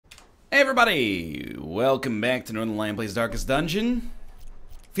Hey everybody! Welcome back to Northernlion Plays Darkest Dungeon.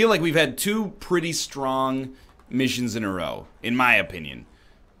 Feel like we've had two pretty strong missions in a row, in my opinion.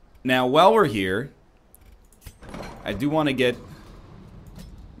 Now, while we're here, I do want to get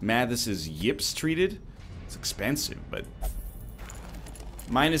Mathis's yips treated. It's expensive, but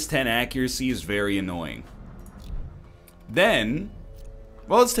minus 10 accuracy is very annoying. Then,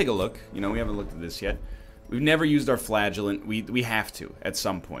 well, let's take a look. You know, we haven't looked at this yet. We've never used our flagellant. We have to at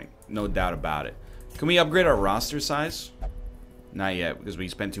some point. No doubt about it. Can we upgrade our roster size? Not yet, because we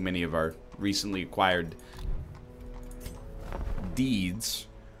spent too many of our recently acquired deeds.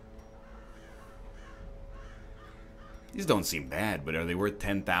 These don't seem bad, but are they worth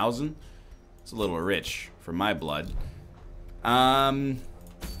 10,000? It's a little rich for my blood.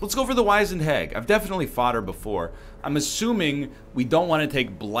 Let's go for the wizened hag. I've definitely fought her before. I'm assuming we don't want to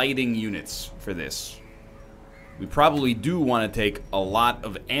take blighting units for this. We probably do want to take a lot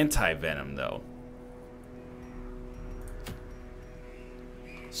of anti-venom, though.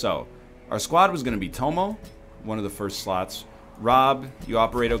 So, our squad was going to be Tomo, one of the first slots. Rob, you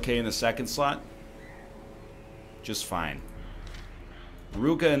operate okay in the second slot? Just fine.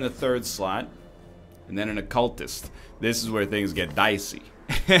 Ruka in the third slot. And then an occultist. This is where things get dicey.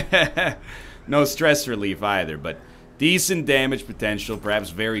 No stress relief either, but decent damage potential,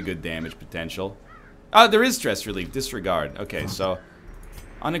 perhaps very good damage potential. Oh, there is stress relief. Disregard. Okay, so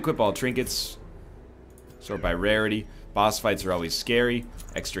unequip all trinkets. Sort by rarity. Boss fights are always scary.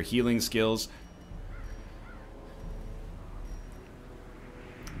 Extra healing skills.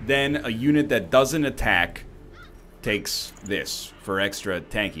 Then a unit that doesn't attack takes this for extra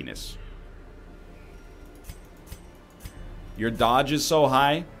tankiness. Your dodge is so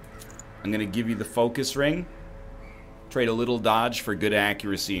high, I'm going to give you the focus ring. Trade a little dodge for good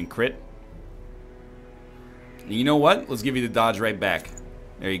accuracy and crit. And you know what? Let's give you the dodge right back.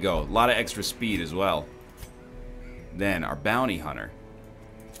 There you go. A lot of extra speed as well. Then our bounty hunter.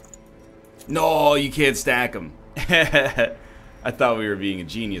 No, you can't stack them. I thought we were being a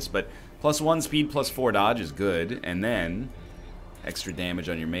genius, but +1 speed, +4 dodge is good. And then extra damage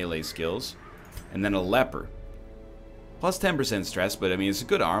on your melee skills. And then a leper. +10% stress, but I mean, it's a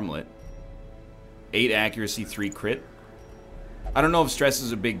good armlet. 8 accuracy, 3 crit. I don't know if stress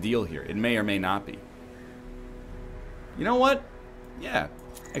is a big deal here. It may or may not be. You know what? Yeah.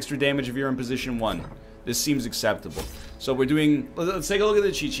 Extra damage if you're in position 1. This seems acceptable. So we're doing... Let's take a look at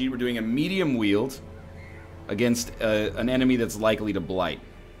the cheat sheet. We're doing a medium wield against an enemy that's likely to blight.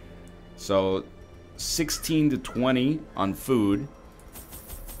 So 16 to 20 on food.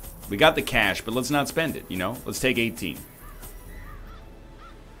 We got the cash, but let's not spend it, you know? Let's take 18.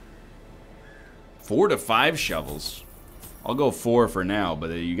 4 to 5 shovels. I'll go 4 for now, but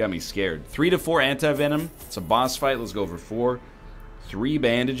you got me scared. 3 to 4 anti-venom. It's a boss fight. Let's go for 4. 3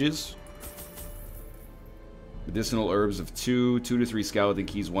 bandages. Medicinal herbs of 2. 2 to 3 skeleton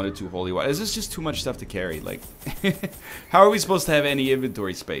keys. 1 to 2 holy water. Is this just too much stuff to carry? Like, how are we supposed to have any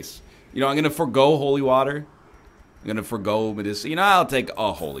inventory space? You know, I'm going to forgo holy water. I'm going to forgo medicinal. You know, I'll take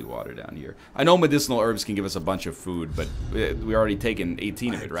a holy water down here. I know medicinal herbs can give us a bunch of food, but we already taken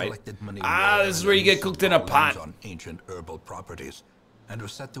 18 of it, right? This is where you get cooked in a pot. On ancient herbal properties, and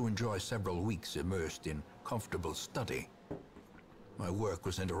was set to enjoy several weeks immersed in comfortable study. My work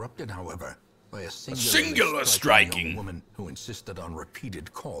was interrupted, however, by a singular striking young woman who insisted on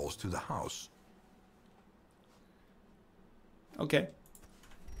repeated calls to the house. Okay.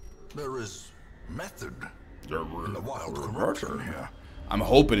 There is method in the wild corruption here. I'm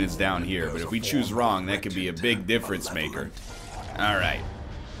hoping it's down here, but if we choose wrong, that could be a big difference maker. Alright.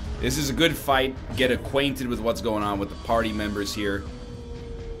 This is a good fight. Get acquainted with what's going on with the party members here.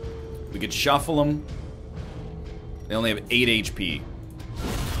 We could shuffle them. They only have 8 HP.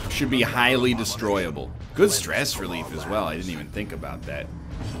 Should be highly destroyable. Good stress relief as well. I didn't even think about that.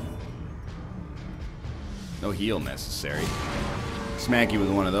 No heal necessary. Smack you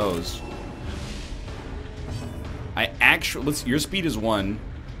with one of those. Your speed is 1.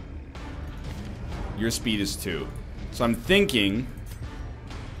 Your speed is 2. So I'm thinking...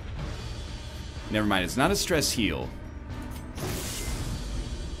 Never mind, it's not a stress heal.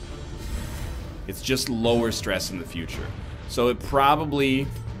 It's just lower stress in the future. So it probably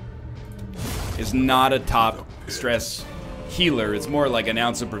is not a top stress healer. It's more like an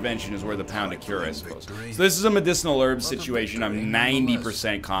ounce of prevention is worth a pound of cure, I suppose. So this is a medicinal herb situation. I'm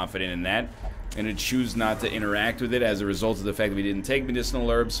 90% confident in that. I'm going to choose not to interact with it as a result of the fact that we didn't take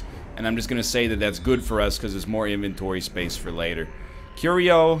medicinal herbs. And I'm just going to say that that's good for us because there's more inventory space for later.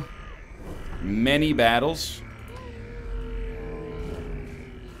 Curio, many battles.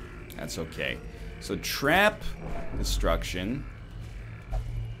 That's okay. So trap, destruction.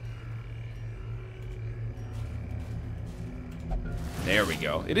 There we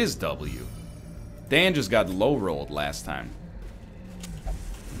go. It is W. Dan just got low rolled last time.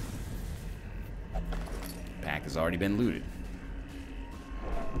 Pack has already been looted.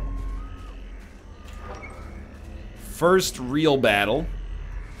 First real battle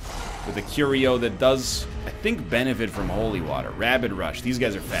with a curio that does, I think, benefit from holy water. Rabid rush. These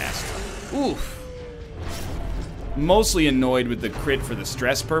guys are fast. Oof. Mostly annoyed with the crit for the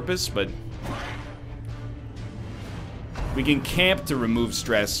stress purpose, but we can camp to remove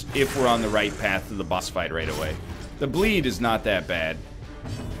stress if we're on the right path to the boss fight right away. The bleed is not that bad.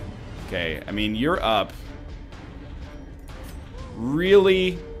 Okay, I mean, you're up.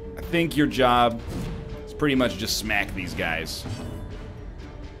 Really, I think your job is pretty much just smack these guys.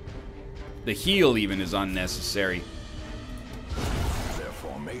 The heal even is unnecessary.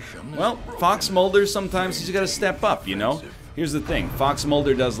 Well, Fox Mulder, sometimes he's got to step up, you know? Here's the thing. Fox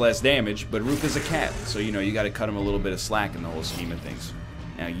Mulder does less damage, but Rook is a cat. So, you know, you got to cut him a little bit of slack in the whole scheme of things.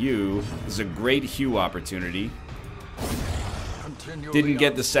 Now, this is a great Hue opportunity. Didn't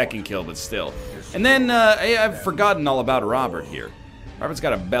get the second kill, but still. And then, I've forgotten all about Robert here. Robert's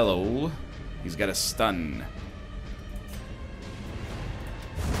got a bellow. He's got a stun.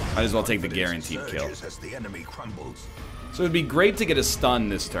 Might as well take the guaranteed kill. So it'd be great to get a stun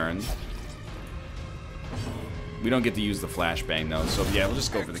this turn. We don't get to use the flashbang though, so yeah, we'll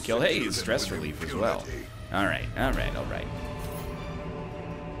just go for the kill. Hey, it's stress relief as well. Alright, alright, alright.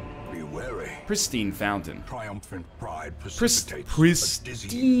 Pristine fountain.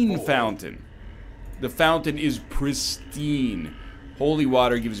 Pristine fountain. The fountain is pristine. Holy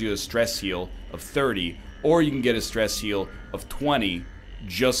water gives you a stress heal of 30, or you can get a stress heal of 20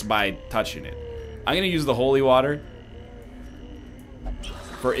 just by touching it. I'm gonna use the holy water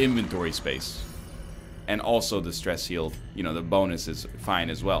for inventory space. And also the stress heal, you know, the bonus is fine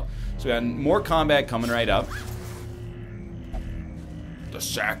as well. So we got more combat coming right up. The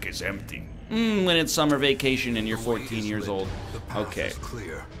sack is empty. When it's summer vacation and you're 14 years old. Okay.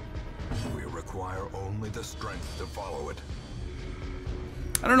 We require only the strength to follow it.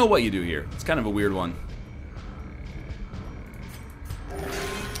 I don't know what you do here. It's kind of a weird one.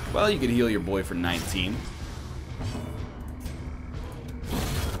 Well, you could heal your boy for 19.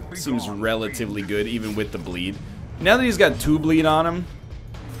 Seems relatively good, even with the bleed. Now that he's got 2 bleed on him,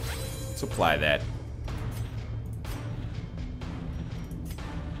 let's apply that.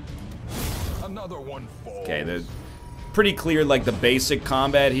 Okay, pretty clear, like, the basic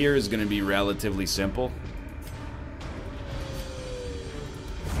combat here is going to be relatively simple.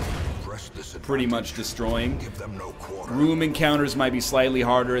 Pretty much destroying. Room encounters might be slightly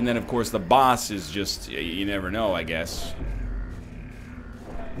harder, and then, of course, the boss is just, you never know, I guess.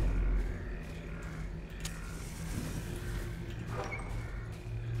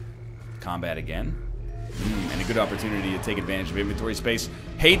 Combat again. And a good opportunity to take advantage of inventory space.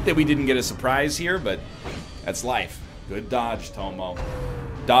 Hate that we didn't get a surprise here, but that's life. Good dodge, Tomo.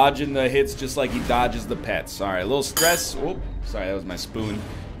 Dodging the hits just like he dodges the pets. Alright, a little stress. Oh, sorry, that was my spoon.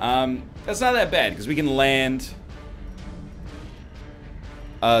 That's not that bad, because we can land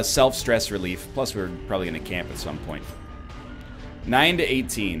self-stress relief. Plus, we're probably going to camp at some point. 9 to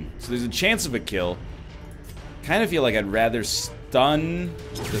 18. So there's a chance of a kill. Kind of feel like I'd rather stun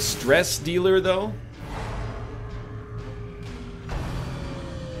the stress dealer, though.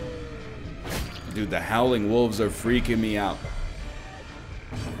 Dude, the howling wolves are freaking me out.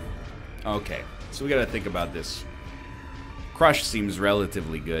 Okay, so we gotta think about this. Crush seems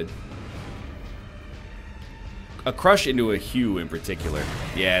relatively good. A crush into a Hue in particular.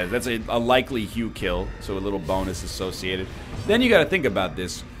 Yeah, that's a likely Hue kill, so a little bonus associated. Then you gotta think about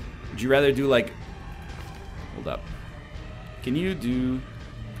this. Would you rather do like... Hold up. Can you do...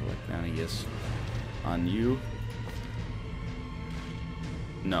 Collect bounty, yes. On you?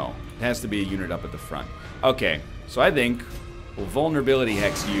 No. It has to be a unit up at the front. Okay, so I think we'll vulnerability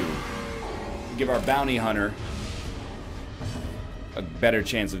hex you. Give our bounty hunter a better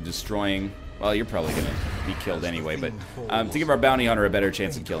chance of destroying... Well, you're probably going to be killed anyway, but to give our bounty hunter a better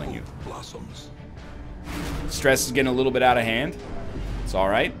chance of killing you. Stress is getting a little bit out of hand. It's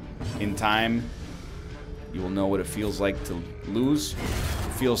alright. In time, you will know what it feels like to lose. To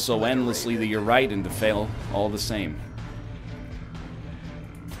feel so endlessly that you're right and to fail all the same.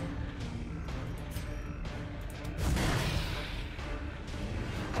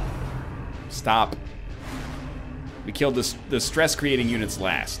 Stop. We killed the stress-creating units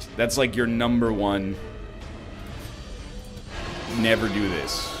last. That's like your #1. Never do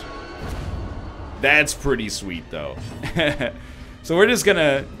this. That's pretty sweet, though. So we're just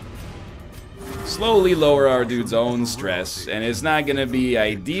gonna slowly lower our dude's own stress, and it's not gonna be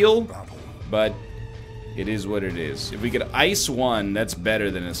ideal, but It is what it is. If we could ice one, that's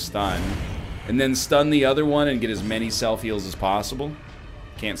better than a stun. And then stun the other one and get as many self-heals as possible.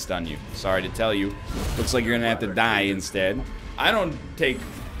 Can't stun you. Sorry to tell you. Looks like you're gonna have to die instead. I don't take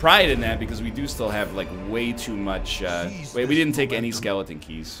pride in that because we do still have like way too much. Wait, we didn't take any skeleton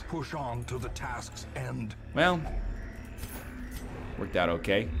keys. Push on to the task's end. Well, worked out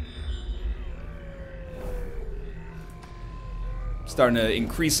okay. Starting to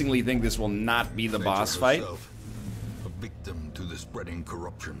increasingly think this will not be the boss fight. A victim to the spreading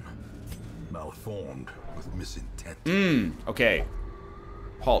corruption, malformed with misintent. Okay.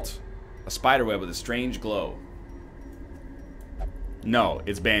 Halt. A spider web with a strange glow. No,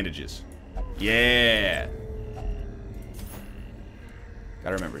 it's bandages. Yeah.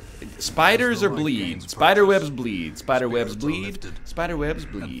 Gotta remember. Spiders are bleed. Spider webs bleed. Spider webs bleed. Spider webs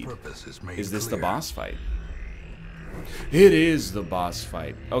bleed. Is this the boss fight? It is the boss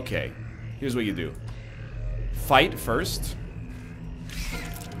fight. Okay. Here's what you do. Fight first.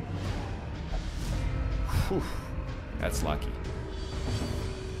 Whew. That's lucky.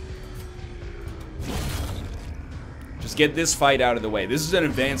 Just get this fight out of the way. This is an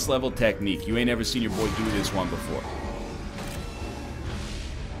advanced level technique. You ain't ever seen your boy do this one before.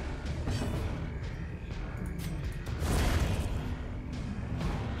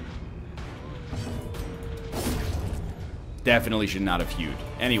 Definitely should not have hewed.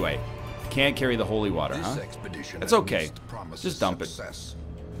 Anyway, can't carry the holy water, huh? That's okay. Just dump it.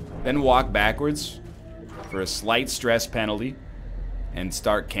 Then walk backwards for a slight stress penalty and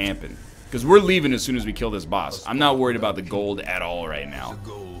start camping. Because we're leaving as soon as we kill this boss. I'm not worried about the gold at all right now.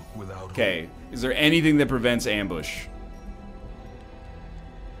 Okay, is there anything that prevents ambush?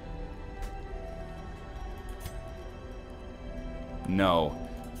 No.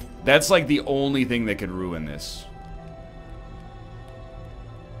 That's like the only thing that could ruin this.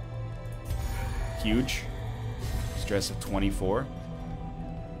 Huge. Stress of 24.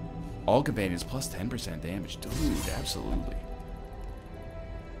 All companions plus 10% damage. Dude, absolutely.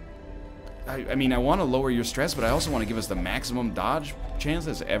 I mean, I want to lower your stress, but I also want to give us the maximum dodge chance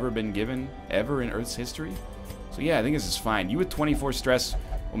that's ever been given, ever in Earth's history. So yeah, I think this is fine. You with 24 stress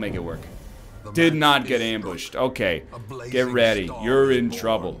will make it work. Did not get ambushed. Okay, get ready. You're in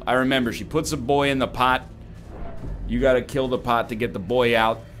trouble. I remember, she puts a boy in the pot. You gotta kill the pot to get the boy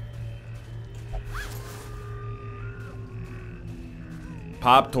out.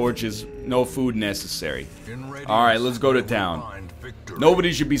 Pop torches, no food necessary. Alright, let's go to town.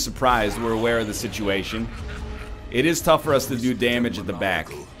 Nobody should be surprised, we're aware of the situation. It is tough for us to do damage at the back.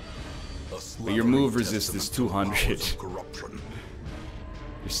 But your move resist is 200.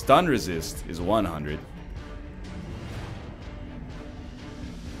 Your stun resist is 100.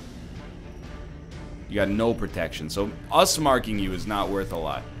 You got no protection, so us marking you is not worth a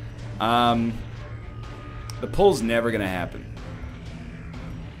lot. The pull's never gonna happen.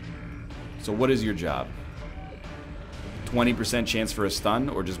 So what is your job? 20% chance for a stun,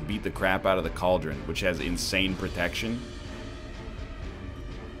 or just beat the crap out of the cauldron, which has insane protection?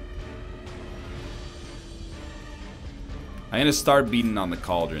 I'm gonna start beating on the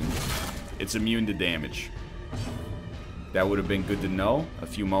cauldron. It's immune to damage. That would have been good to know a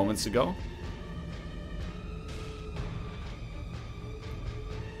few moments ago.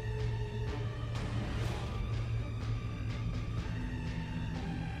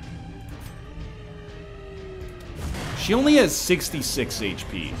 She only has 66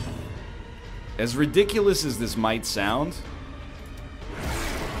 HP. As ridiculous as this might sound,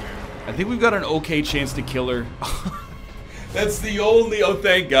 I think we've got an okay chance to kill her. That's the only... Oh,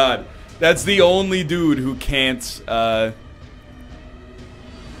 thank God. That's the only dude who can't... The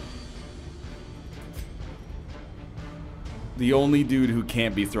only dude who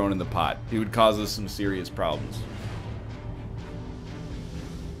can't be thrown in the pot. He would cause us some serious problems.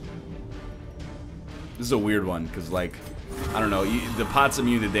 This is a weird one, because, like, I don't know, the pot's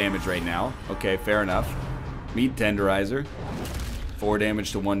immune to damage right now. Okay, fair enough. Meat tenderizer. 4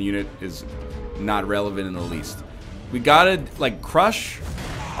 damage to 1 unit is not relevant in the least. We gotta, like, crush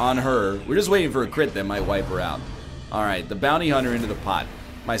on her. We're just waiting for a crit that might wipe her out. Alright, the bounty hunter into the pot.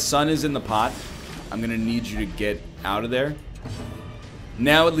 My son is in the pot. I'm gonna need you to get out of there.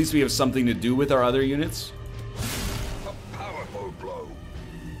 Now at least we have something to do with our other units.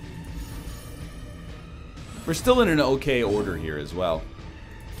 We're still in an okay order here as well.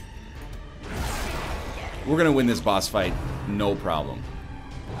 We're gonna win this boss fight, no problem.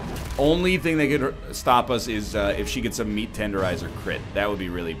 Only thing that could stop us is if she gets a meat tenderizer crit. That would be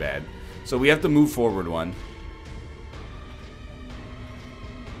really bad. So we have to move forward one.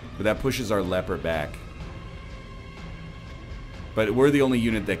 But that pushes our leper back. But we're the only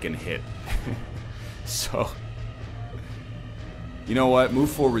unit that can hit. So, you know what? Move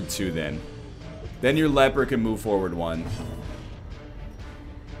forward 2 then. Then your leper can move forward 1.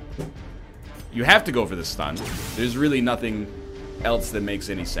 You have to go for the stun. There's really nothing else that makes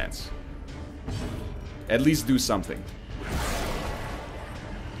any sense. At least do something.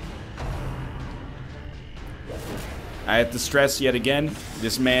 I have to stress yet again,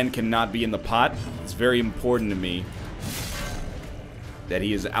 this man cannot be in the pot. It's very important to me that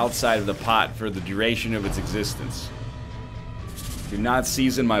he is outside of the pot for the duration of its existence. Do not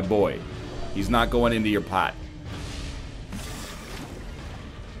season my boy. He's not going into your pot.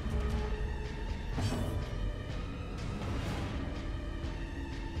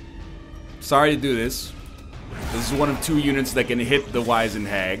 Sorry to do this. This is one of 2 units that can hit the Wizened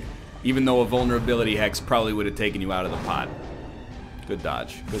Hag, even though a vulnerability hex probably would have taken you out of the pot. Good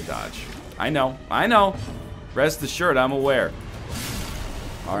dodge. Good dodge. I know. I know. Rest assured, I'm aware.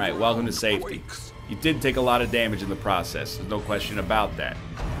 Alright, welcome to safety. You did take a lot of damage in the process. There's no question about that.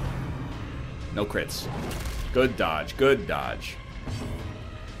 No crits. Good dodge. Good dodge.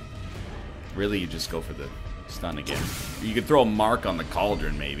 Really, you just go for the stun again. You could throw a mark on the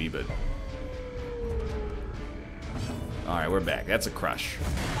cauldron, maybe, but... Alright, we're back. That's a crush.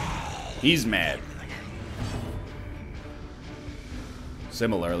 He's mad.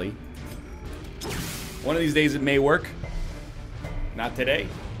 Similarly. One of these days it may work. Not today.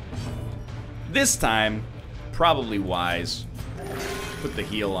 This time, probably wise. Put the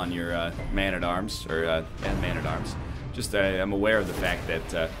heal on your man-at-arms, or man-at-arms. Just, I'm aware of the fact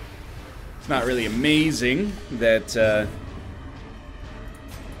that it's not really amazing that,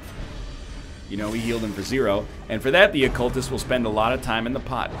 you know, we healed him for 0. And for that, the occultist will spend a lot of time in the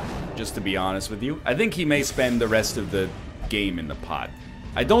pot, just to be honest with you. I think he may spend the rest of the game in the pot.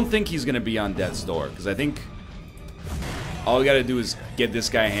 I don't think he's going to be on death's door, because I think all we got to do is get this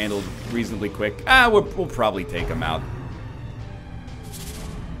guy handled reasonably quick. We'll probably take him out.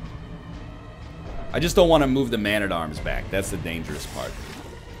 I just don't want to move the man-at-arms back. That's the dangerous part.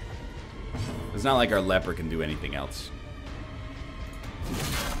 It's not like our leper can do anything else.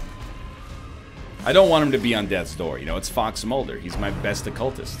 I don't want him to be on death's door. You know, it's Fox Mulder. He's my best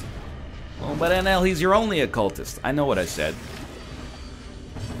occultist. Well, but NL, he's your only occultist. I know what I said.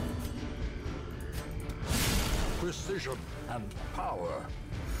 Precision and power.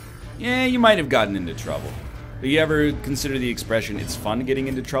 Yeah, you might have gotten into trouble. Do you ever consider the expression, it's fun getting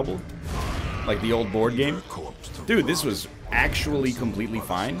into trouble? Like the old board game? Dude, this was actually completely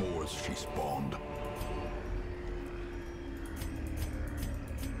fine.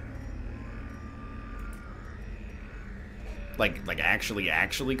 Like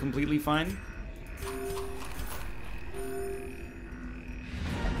actually completely fine?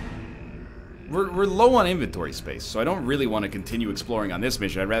 We're low on inventory space, so I don't really want to continue exploring on this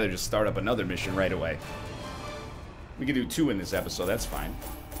mission. I'd rather just start up another mission right away. We can do 2 in this episode, that's fine.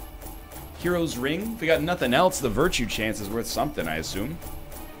 Hero's Ring? If we got nothing else, the virtue chance is worth something, I assume.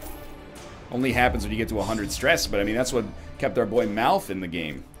 Only happens when you get to 100 stress, but I mean, that's what kept our boy Mouth in the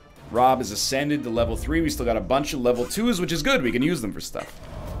game. Rob is ascended to level 3. We still got a bunch of level 2s, which is good. We can use them for stuff.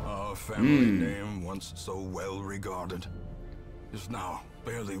 Our family name, once so well regarded, is now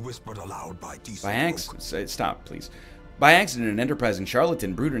barely whispered aloud by decent By accident, stop, please. By accident, an enterprising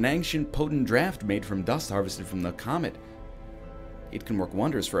charlatan brewed an ancient potent draft made from dust harvested from the comet. It can work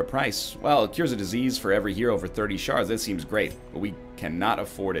wonders for a price. Well, it cures a disease for every hero for 30 shards. That seems great, but we cannot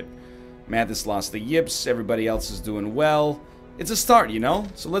afford it. Mathis lost the yips. Everybody else is doing well. It's a start, you know?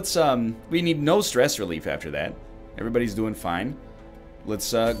 So let's, we need no stress relief after that. Everybody's doing fine.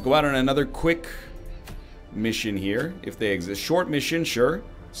 Let's, go out on another quick mission here, if they exist. Short mission, sure.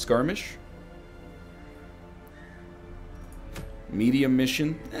 Skirmish. Medium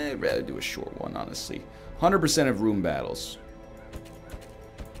mission. I'd rather do a short one, honestly. 100% of room battles.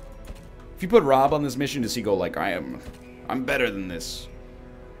 If you put Rob on this mission, does he go like, I'm better than this?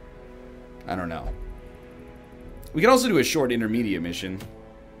 I don't know. We can also do a short intermediate mission.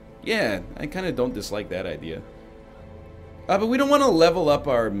 Yeah, I kind of don't dislike that idea. But we don't want to level up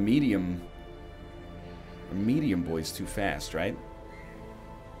our medium boys too fast, right?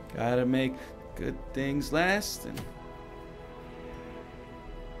 Gotta make good things last. And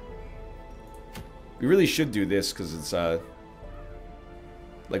we really should do this because it's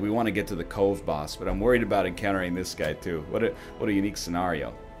like we want to get to the Cove boss, but I'm worried about encountering this guy too. What a unique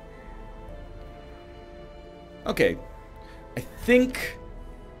scenario. Okay, I think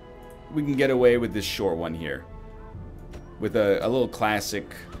we can get away with this short one here. With a little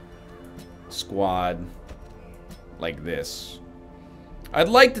classic squad like this. I'd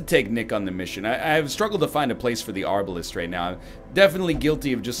like to take Nick on the mission. I've struggled to find a place for the Arbalist right now. I'm definitely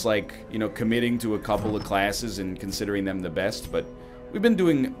guilty of just like, you know, committing to a couple of classes and considering them the best, but we've been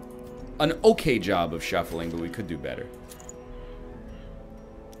doing an okay job of shuffling, but we could do better.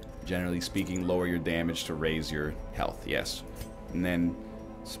 Generally speaking, lower your damage to raise your health, yes. And then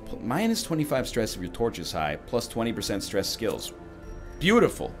minus 25 stress if your torch is high, plus 20% stress skills.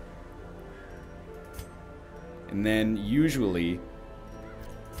 Beautiful. And then usually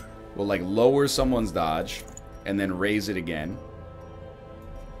we'll like lower someone's dodge and then raise it again.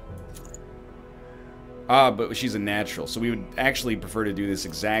 Ah, but she's a natural, so we would actually prefer to do this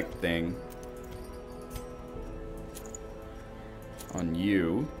exact thing on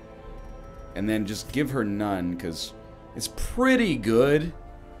you. And then just give her none, because it's pretty good.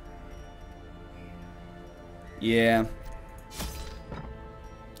 Yeah.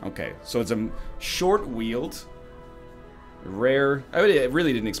 Okay, so it's a short wield. Rare. I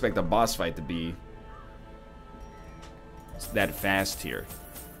really didn't expect the boss fight to be that fast here.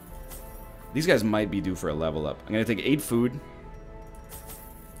 These guys might be due for a level up. I'm going to take 8 food,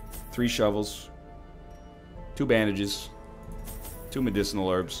 3 shovels, 2 bandages, 2 medicinal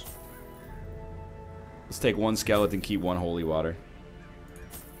herbs. Let's take 1 skeleton, keep 1 holy water.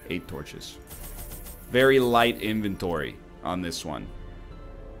 8 torches. Very light inventory on this one.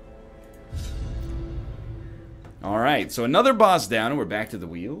 Alright, so another boss down, and we're back to the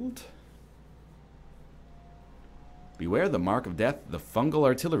wield. Beware the mark of death the fungal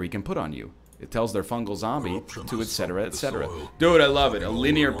artillery can put on you. It tells their fungal zombie to etc, etc. Dude, I love it. A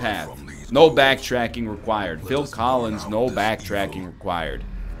linear path. No backtracking required. Phil Collins, no backtracking required.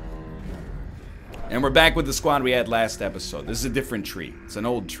 And we're back with the squad we had last episode. This is a different tree. It's an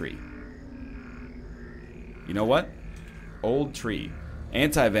old tree. You know what? Old tree.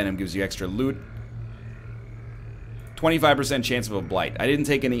 Anti-venom gives you extra loot. 25% chance of a blight. I didn't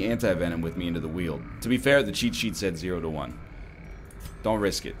take any anti-venom with me into the wield. To be fair, the cheat sheet said 0 to 1. Don't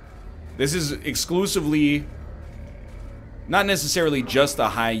risk it. This is exclusively, not necessarily just a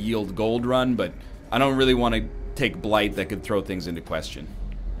high-yield gold run, but I don't really want to take blight that could throw things into question.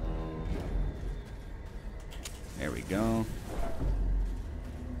 There we go.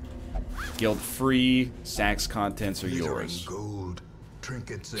 Guilt-free. Sacks contents are yours. Gold,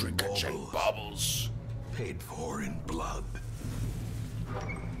 trinkets and baubles. Paid for in blood.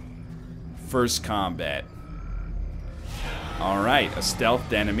 First combat. Alright, a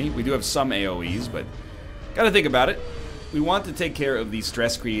stealthed enemy. We do have some AoEs, but gotta think about it. We want to take care of the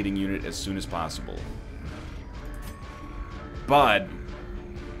stress-creating unit as soon as possible. But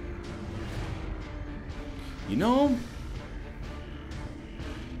you know,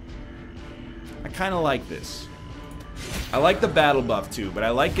 I kind of like this. I like the battle buff too, but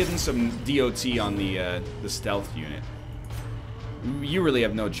I like getting some DOT on the stealth unit. You really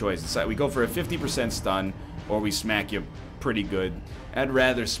have no choice. It's like we go for a 50% stun, or we smack you pretty good. I'd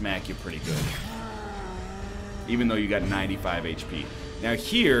rather smack you pretty good, even though you got 95 HP. Now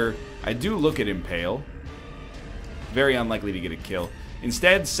here, I do look at Impale. Very unlikely to get a kill.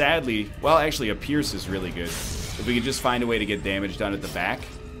 Instead, sadly, well, actually, a Pierce is really good. If we could just find a way to get damage done at the back.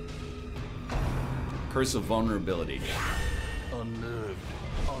 Curse of Vulnerability. Unnerved,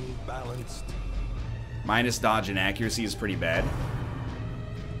 unbalanced. Minus dodge and accuracy is pretty bad.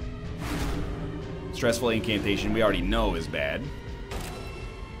 Stressful Incantation, we already know is bad.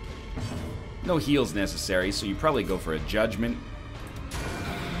 No heals necessary, so you probably go for a Judgment.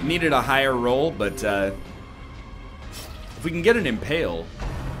 Needed a higher roll, but if we can get an Impale,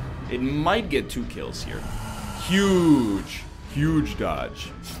 it might get 2 kills here. Huge, huge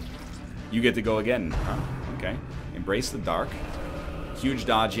dodge. You get to go again, huh? Okay. Embrace the dark. Huge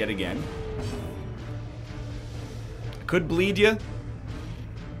dodge yet again. Could bleed you.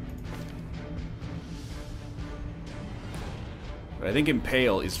 But I think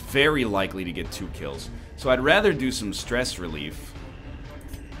Impale is very likely to get 2 kills. So I'd rather do some stress relief.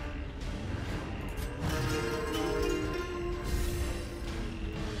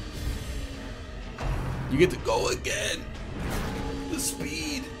 You get to go again. The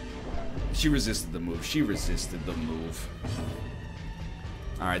speed. She resisted the move. She resisted the move.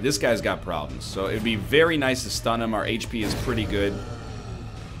 Alright, this guy's got problems. So it'd be very nice to stun him. Our HP is pretty good.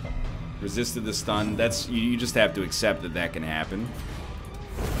 Resisted the stun. That's, you just have to accept that that can happen.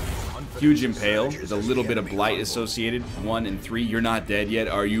 Huge Impale with a little bit of blight associated. 1 and 3. You're not dead yet.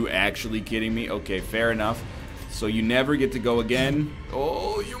 Are you actually kidding me? Okay, fair enough. So you never get to go again.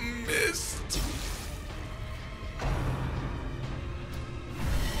 Oh, you missed.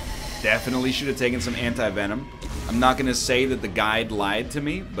 Definitely should have taken some anti-venom. I'm not going to say that the guide lied to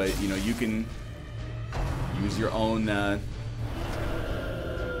me, but, you know, you can use your own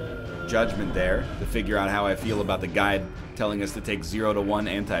judgment there to figure out how I feel about the guide telling us to take 0 to 1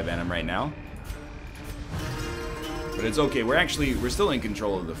 anti-venom right now. But it's okay. We're still in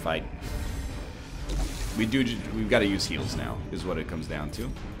control of the fight. We've got to use heals now, is what it comes down to.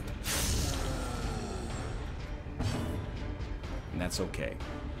 And that's okay.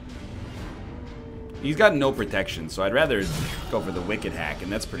 He's got no protection, so I'd rather go for the Wicked Hack,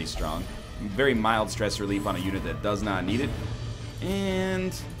 and that's pretty strong. Very mild stress relief on a unit that does not need it.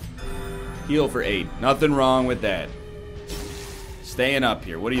 And heal for 8. Nothing wrong with that. Staying up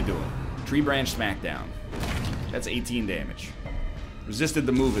here. What are you doing? Tree Branch Smackdown. That's 18 damage. Resisted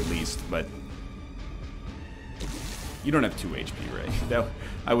the move at least, but you don't have 2 HP, right?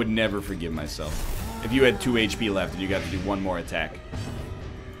 I would never forgive myself if you had 2 HP left and you got to do one more attack.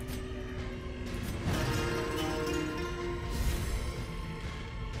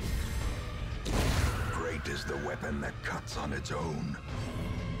 Great is the weapon that cuts on its own.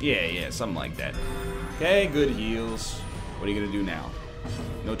 Yeah, something like that. Okay, good heals. What are you gonna do now?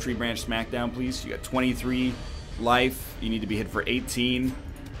 No Tree Branch Smackdown, please. You got 23 life. You need to be hit for 18.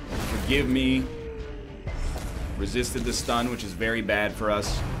 Forgive me. Resisted the stun, which is very bad for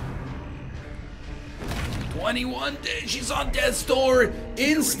us. 21 days. She's on death's door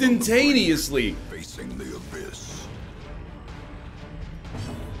instantaneously. Facing the abyss.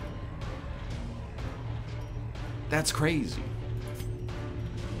 That's crazy.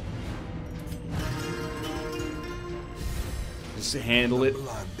 Just handle it.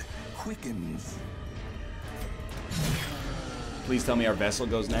 Blood quickens. Please tell me our vessel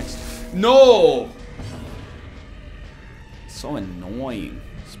goes next. No! So annoying.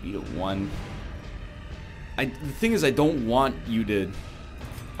 Speed of 1. The thing is, I don't want you to...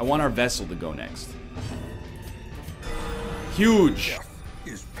 I want our vessel to go next. Huge! Death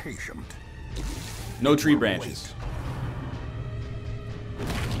is patient. No tree branches.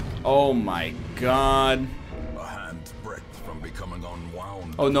 Oh my god. A hand's breadth from becoming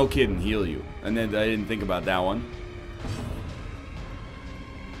unwound. Oh, no kidding. Heal you. And then I didn't think about that one.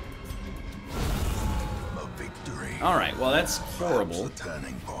 A victory. Alright, well that's horrible. Perhaps the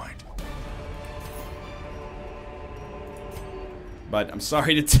turning point. But I'm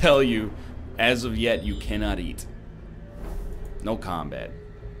sorry to tell you, as of yet, you cannot eat. No combat.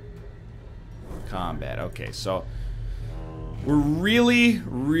 Combat. Okay, so we're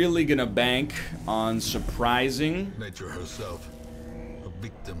really gonna bank on surprising. Nature herself, a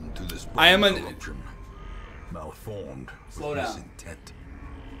victim to this I am corruption, malformed. Slow with down. misintent.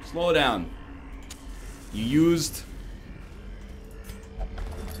 Slow down. You used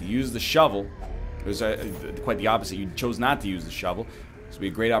the shovel. It was quite the opposite. You chose not to use the shovel. This would be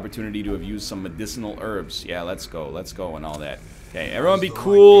a great opportunity to have used some medicinal herbs. Yeah, let's go, and all that. Okay, everyone be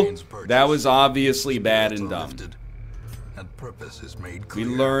cool. That was obviously bad and dumb. And purpose is made We clear.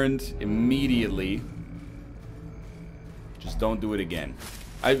 learned immediately. Just don't do it again.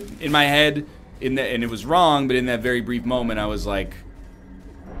 In my head, and it was wrong, but in that very brief moment, I was like,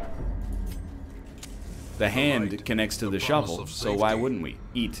 the hand connects to the shovel, so why wouldn't we?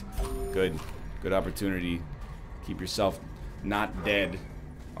 Eat. Good. Good opportunity. Keep yourself not dead.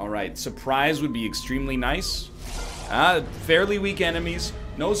 Alright, surprise would be extremely nice. Fairly weak enemies.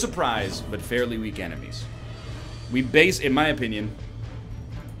 No surprise, but fairly weak enemies. We base, in my opinion...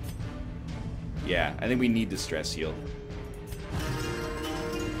 Yeah, I think we need to stress heal.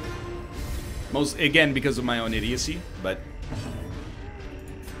 Again, because of my own idiocy, but...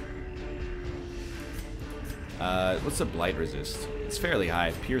 what's the blight resist? It's fairly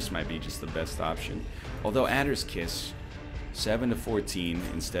high. Pierce might be just the best option. Although Adder's Kiss, 7 to 14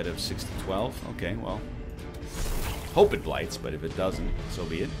 instead of 6 to 12. Okay, well, hope it blights, but if it doesn't, so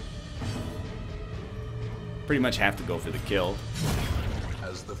be it. Pretty much have to go for the kill.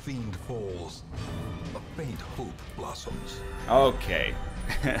 As the fiend falls, a faint hope blossoms. Okay.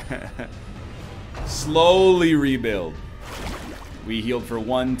 Slowly rebuild. We healed for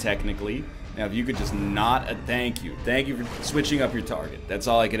 1 technically. Now, if you could just not... thank you. Thank you for switching up your target. That's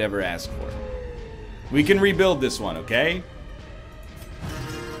all I could ever ask for. We can rebuild this one, okay?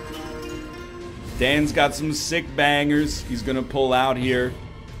 Dan's got some sick bangers. He's gonna pull out here.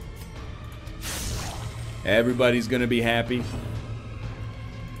 Everybody's gonna be happy.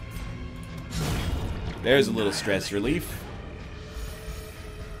 There's a little stress relief.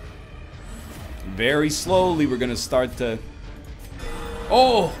 Very slowly, we're gonna start to...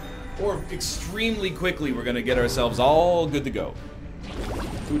 Oh! Or extremely quickly, we're gonna get ourselves all good to go.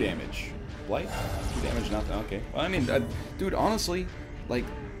 2 damage. Blight? 2 damage, nothing. Okay. Well, I mean, dude, honestly, like,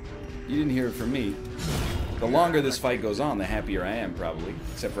 you didn't hear it from me. The longer this fight goes on, the happier I am, probably.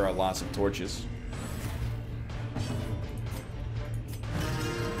 Except for our loss of torches.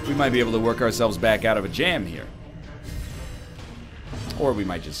 we might be able to work ourselves back out of a jam here. Or we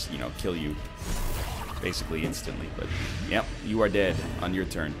might just, you know, kill you basically instantly. But, yep, you are dead on your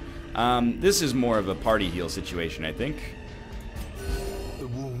turn. This is more of a party heal situation, I think. The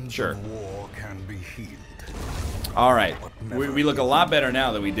wounds Sure. of war can be healed. All right. We look a lot better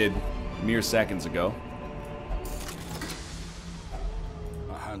now than we did mere seconds ago.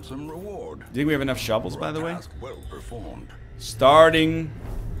 A handsome reward. Do you think we have enough shovels, by the way? Task well performed. Starting...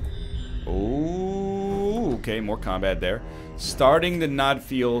 Oh, okay, more combat there. Starting to not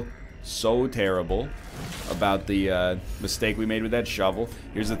feel so terrible about the mistake we made with that shovel.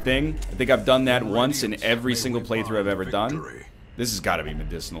 Here's the thing. I think I've done that once in every single playthrough I've ever done. This has got to be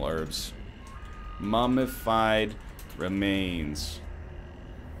medicinal herbs. Mummified remains.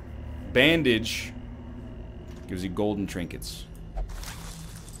 Bandage gives you golden trinkets.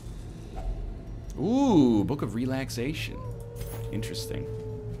 Ooh, Book of Relaxation. Interesting.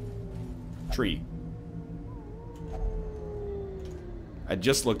 Tree. I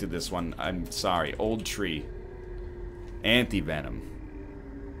just looked at this one. I'm sorry. Old tree. Anti-venom.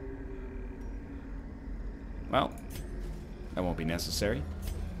 Well, that won't be necessary.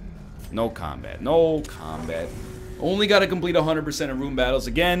 No combat. No combat. Only got to complete 100% of room battles.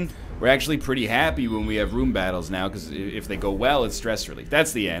 Again, we're actually pretty happy when we have room battles now, because if they go well, it's stress relief.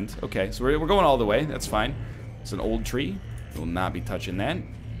 That's the end. Okay, so we're going all the way. That's fine. It's an old tree. We'll not be touching that.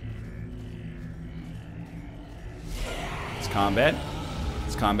 It's combat.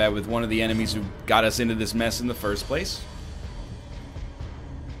 It's combat with one of the enemies who got us into this mess in the first place.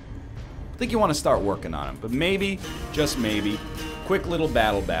 I think you want to start working on him, but maybe, just maybe, quick little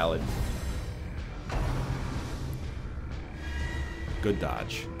battle ballad. Good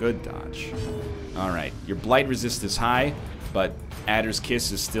dodge. Good dodge. Alright, your blight resist is high, but Adder's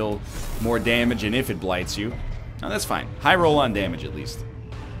Kiss is still more damage, and if it blights you... Oh, that's fine. High roll on damage, at least.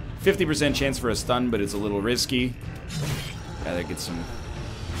 50% chance for a stun, but it's a little risky. Gotta get some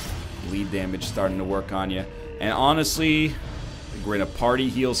bleed damage starting to work on you. And honestly, I think we're in a party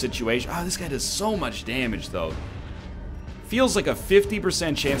heal situation. Oh, this guy does so much damage, though. Feels like a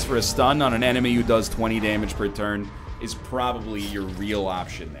 50% chance for a stun on an enemy who does 20 damage per turn is probably your real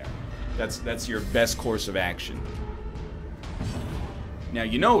option there. That's your best course of action. Now,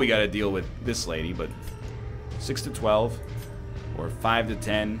 you know we gotta deal with this lady, but 6 to 12, or 5 to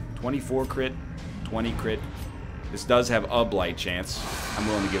 10, 24 crit, 20 crit. This does have a blight chance. I'm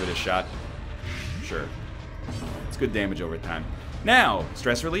willing to give it a shot. Sure. It's good damage over time. Now,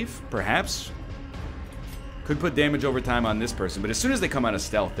 stress relief, perhaps. Could put damage over time on this person, but as soon as they come out of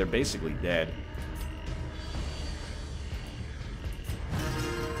stealth, they're basically dead.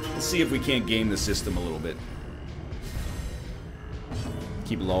 Let's see if we can't game the system a little bit.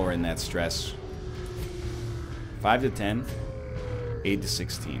 Keep lowering that stress. 5 to 10, 8 to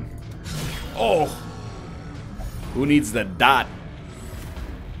 16. Oh! Who needs the dot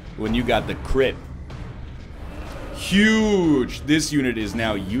when you got the crit? Huge! This unit is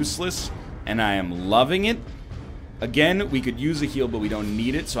now useless, and I am loving it. Again, we could use a heal, but we don't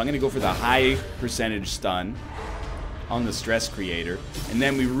need it, so I'm going to go for the high percentage stun on the stress creator. And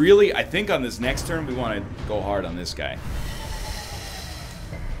then we really, I think on this next turn, we want to go hard on this guy.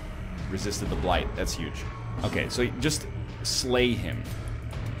 Resisted the blight. That's huge. Okay, so just slay him.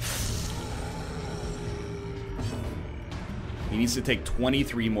 He needs to take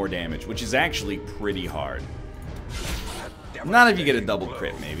 23 more damage, which is actually pretty hard. Not if you get a double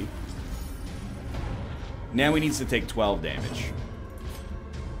crit, maybe. Now he needs to take 12 damage.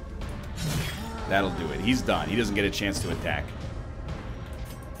 That'll do it. He's done. He doesn't get a chance to attack.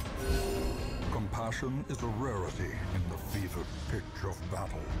 Compassion is a rarity in the fevered pitch of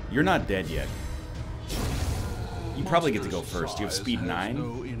battle. You're not dead yet. You probably get to go first. You have speed 9.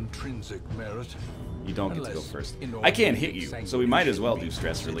 No intrinsic merit. You don't get to go first. I can't hit you, so we might as well do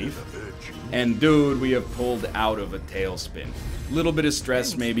stress relief. And dude, we have pulled out of a tailspin. Little bit of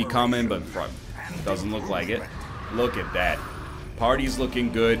stress may be coming, but doesn't look like it. Look at that. Party's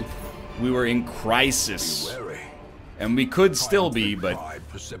looking good. We were in crisis. And we could still be, but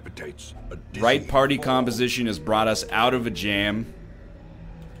right party composition has brought us out of a jam.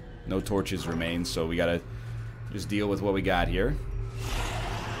 No torches remain, so we gotta just deal with what we got here.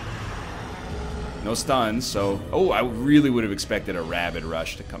 No stuns, so... Oh, I really would have expected a rabid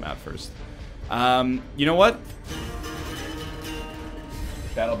rush to come out first. You know what?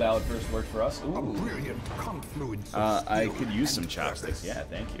 Battle Ballad first worked for us. Ooh. I could use some chopsticks. Yeah,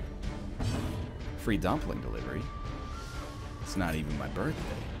 thank you. Free dumpling delivery. It's not even my birthday.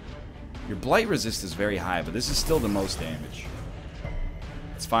 Your blight resist is very high, but this is still the most damage.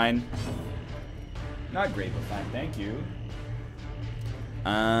 It's fine. Not great, but fine. Thank you.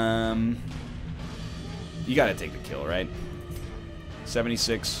 You gotta take the kill, right?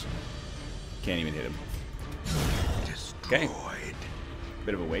 76. Can't even hit him. Okay.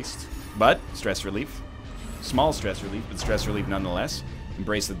 Bit of a waste. But, stress relief. Small stress relief, but stress relief nonetheless.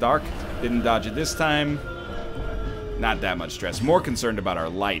 Embrace the dark. Didn't dodge it this time. Not that much stress. More concerned about our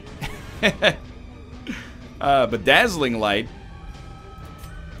light. But dazzling light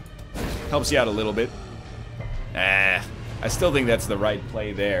helps you out a little bit. I still think that's the right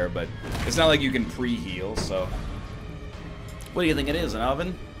play there, but it's not like you can pre-heal, so... What do you think it is, an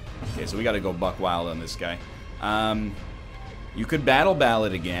oven? Okay, so we gotta go buck wild on this guy. You could battle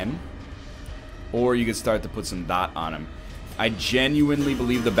ballad again, or you could start to put some dot on him. I genuinely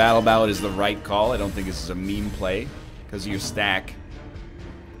believe the battle ballad is the right call. I don't think this is a meme play, because of your stack.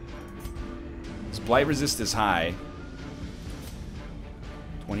 His blight resist is high.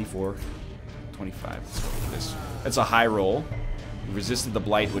 24, 25. Let's go for this. That's a high roll. You resisted the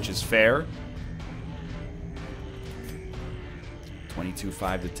blight, which is fair. 22,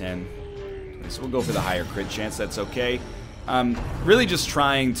 5 to 10. So we'll go for the higher crit chance. That's okay. Really just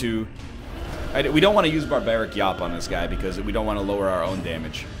trying to... we don't want to use Barbaric Yop on this guy because we don't want to lower our own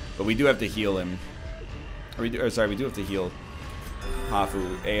damage. But we do have to heal him. We do have to heal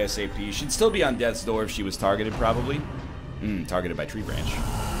Hafu ASAP. She'd still be on death's door if she was targeted, probably. Targeted by Tree Branch.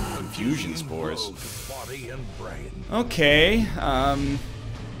 Confusion Spores. Okay.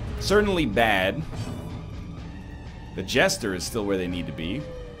 Certainly bad. The Jester is still where they need to be.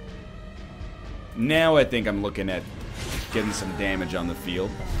 Now I think I'm looking at getting some damage on the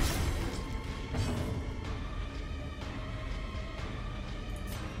field.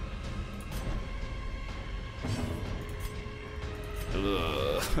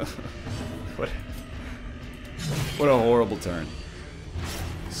 Ugh. What a horrible turn.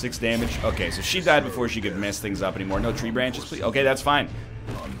 6 damage. Okay, so she died before she could mess things up anymore. No tree branches, please. Okay, that's fine.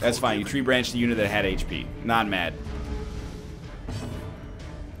 That's fine. You tree branched the unit that had HP. Not mad.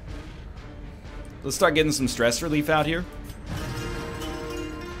 Let's start getting some stress relief out here.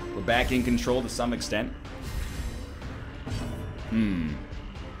 We're back in control to some extent. You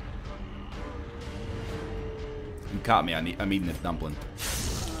caught me. I'm eating this dumpling.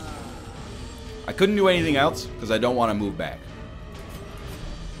 I couldn't do anything else because I don't want to move back.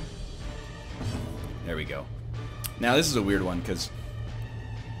 There we go. Now this is a weird one because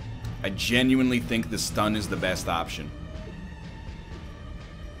I genuinely think the stun is the best option.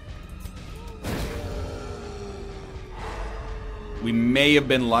 We may have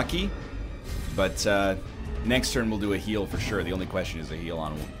been lucky, but next turn we'll do a heal for sure. The only question is a heal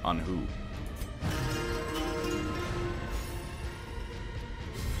on who.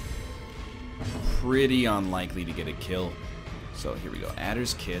 Pretty unlikely to get a kill. So here we go.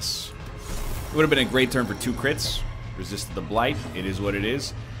 Adder's Kiss. It would have been a great turn for 2 crits. Resisted the blight. It is what it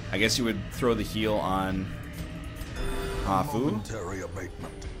is. I guess you would throw the heal on Hafu.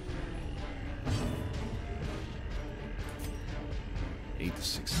 8 to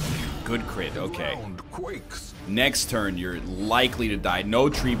 16. Good crit. Okay. Next turn, you're likely to die. No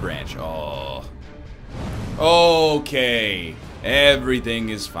tree branch. Oh. Okay. Everything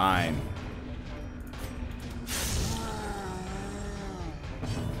is fine.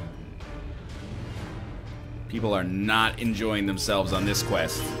 People are not enjoying themselves on this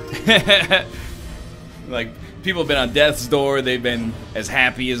quest. Like, people have been on death's door. They've been as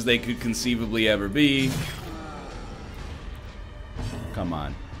happy as they could conceivably ever be. Come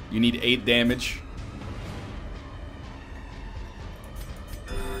on. You need 8 damage.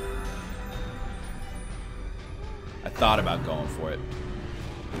 I thought about going for it.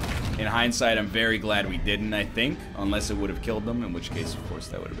 In hindsight, I'm very glad we didn't, I think. Unless it would have killed them, in which case, of course,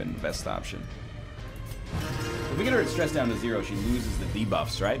 that would have been the best option. If we get her stress down to 0, she loses the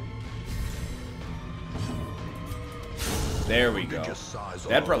debuffs, right? There we go.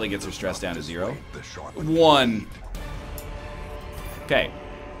 That probably gets her stress down to 0. 1. Okay.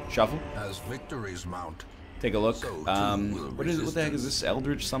 Shuffle. As victories mount. Take a look. What is it? What the heck is this?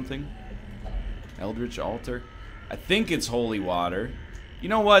 Eldritch something? Eldritch altar? I think it's holy water. You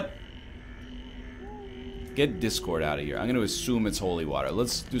know what? Get Discord out of here. I'm going to assume it's holy water.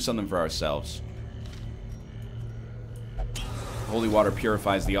 Let's do something for ourselves. Holy water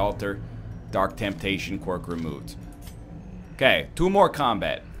purifies the altar. Dark temptation, quirk removed. Okay, 2 more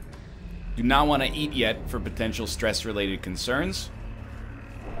combat. Do not want to eat yet for potential stress-related concerns.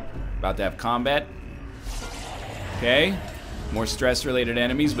 About to have combat. Okay, more stress-related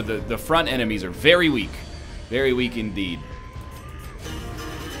enemies, but the front enemies are very weak. Very weak indeed.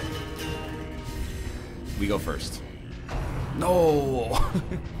 We go first. No!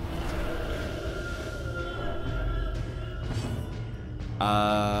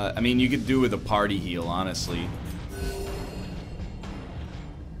 I mean, you could do with a party heal, honestly.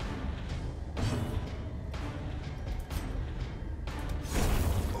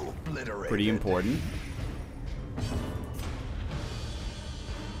 Pretty important.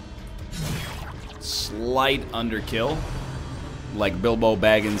 Slight underkill, like Bilbo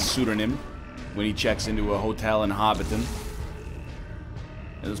Baggins' pseudonym when he checks into a hotel in Hobbiton.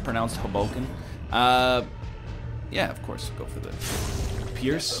 It was pronounced Hoboken. Yeah, of course, go for the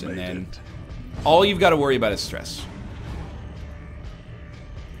pierce, and then all you've got to worry about is stress.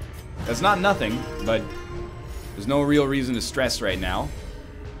 That's not nothing, but there's no real reason to stress right now.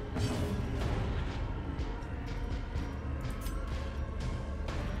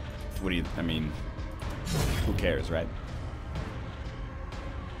 What do you, I mean, who cares, right?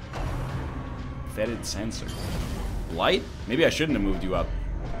 Fetid sensor. Light? Maybe I shouldn't have moved you up.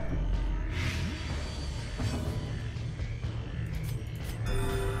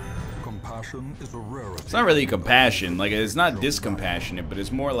 Compassion is a rarity. It's not really compassion, like it's not discompassionate, but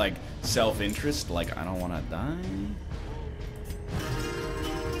it's more like self-interest, like I don't want to die.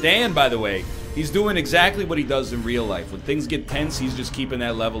 Dan, by the way, he's doing exactly what he does in real life. When things get tense, he's just keeping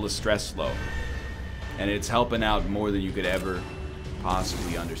that level of stress low. And it's helping out more than you could ever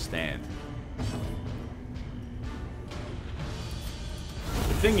possibly understand.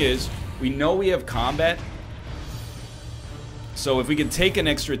 The thing is, we know we have combat. So if we could take an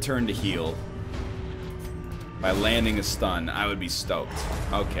extra turn to heal by landing a stun, I would be stoked.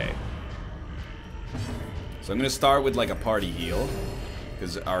 Okay. So I'm going to start with like a party heal.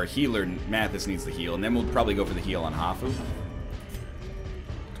 Because our healer, Mathis, needs the heal. And then we'll probably go for the heal on Hafu.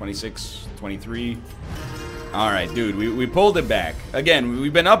 26, 23. Alright, dude, we pulled it back. Again,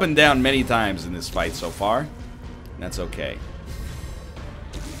 we've been up and down many times in this fight so far. That's okay.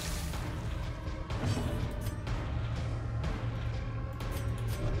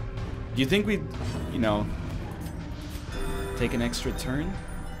 Do you think we'd, you know, take an extra turn?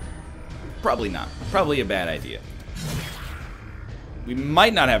 Probably not. Probably a bad idea. We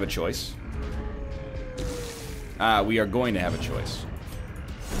might not have a choice. We are going to have a choice.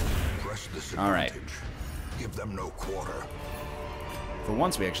 Alright. Give them no quarter. For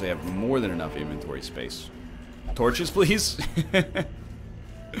once, we actually have more than enough inventory space. Torches, please?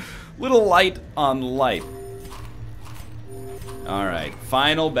 Little light on light. Alright,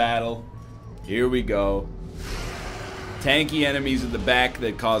 final battle. Here we go. Tanky enemies at the back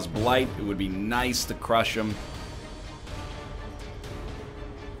that cause blight. It would be nice to crush them.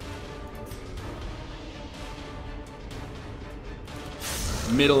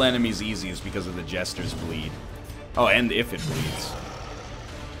 Middle enemies easiest because of the Jester's bleed. Oh, and if it bleeds.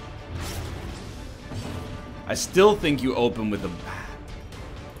 I still think you open with a...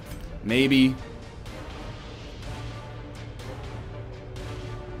 Maybe.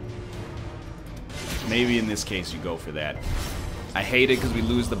 Maybe in this case you go for that. I hate it because we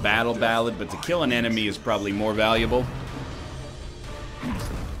lose the battle ballad, but to kill an enemy is probably more valuable.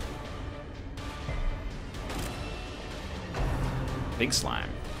 Big slime.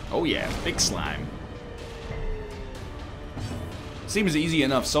 Oh yeah, big slime. Seems easy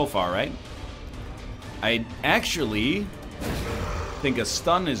enough so far, right? I actually think a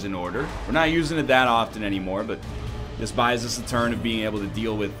stun is in order. We're not using it that often anymore, but this buys us a turn of being able to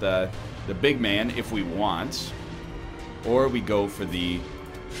deal with the big man if we want. Or we go for the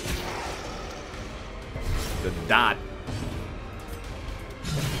dot.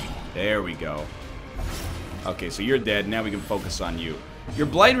 There we go. Okay, so you're dead. Now we can focus on you. Your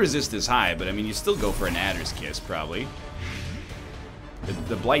blight resist is high, but I mean, you still go for an adder's kiss, probably.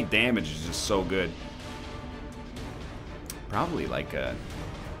 The blight damage is just so good. Probably like a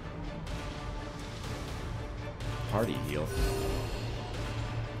party heal.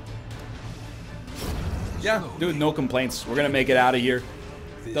 Yeah, dude, no complaints. We're gonna make it out of here.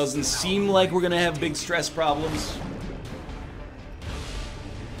 Doesn't seem like we're gonna have big stress problems.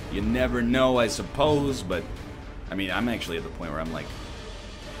 You never know, I suppose, but I mean, I'm actually at the point where I'm like,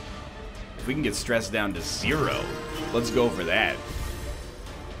 if we can get stress down to 0, let's go for that.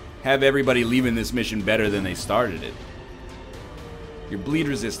 Have everybody leaving this mission better than they started it. Your bleed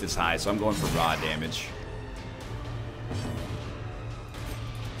resist is high, so I'm going for raw damage.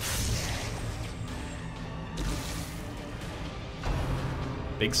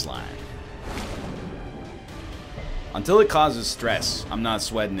 Big slime. Until it causes stress, I'm not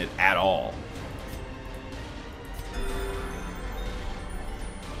sweating it at all.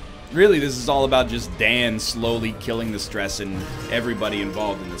 Really, this is all about just Dan slowly killing the stress in everybody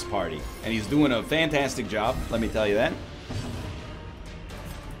involved in this party. And he's doing a fantastic job, let me tell you that.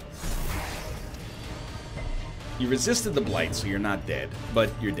 You resisted the blight, so you're not dead, but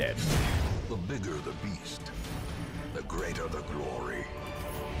you're dead. The bigger the beast, the greater the glory.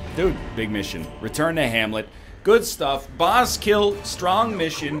 Dude, big mission. Return to Hamlet. Good stuff. Boss kill, strong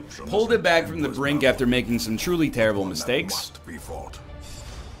mission. Pulled it back from the brink after making some truly terrible mistakes.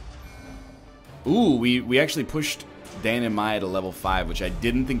 Ooh, we actually pushed Dan and Maya to level 5, which I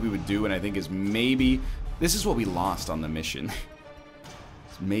didn't think we would do, and I think is maybe... This is what we lost on the mission.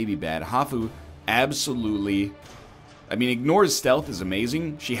 It's maybe bad. Hafu absolutely... I mean, Ignore's stealth is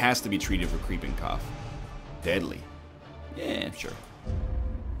amazing. She has to be treated for creeping cough. Deadly. Yeah, sure.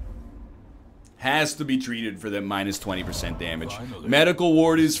 Has to be treated for the minus 20% damage. Medical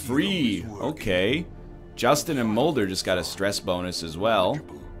ward is free. Okay. Justin and Mulder just got a stress bonus as well.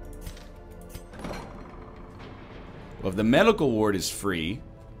 Well, if the medical ward is free,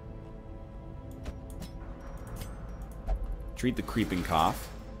 treat the creeping cough.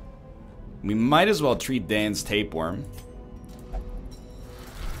 We might as well treat Dan's tapeworm.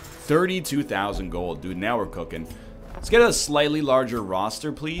 32,000 gold. Dude, now we're cooking. Let's get a slightly larger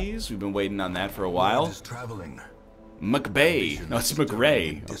roster, please. We've been waiting on that for a while. McBay. No, it's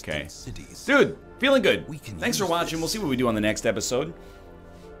McRae. Okay. Dude, feeling good. Thanks for watching. We'll see what we do on the next episode.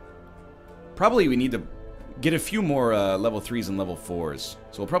 Probably we need to get a few more level 3s and level 4s.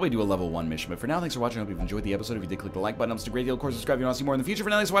 So we'll probably do a level 1 mission. But for now, thanks for watching. I hope you've enjoyed the episode. If you did, click the like button. It's a great deal. Of course, subscribe if you want to see more in the future. For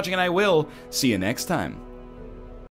now, thanks for watching, and I will see you next time.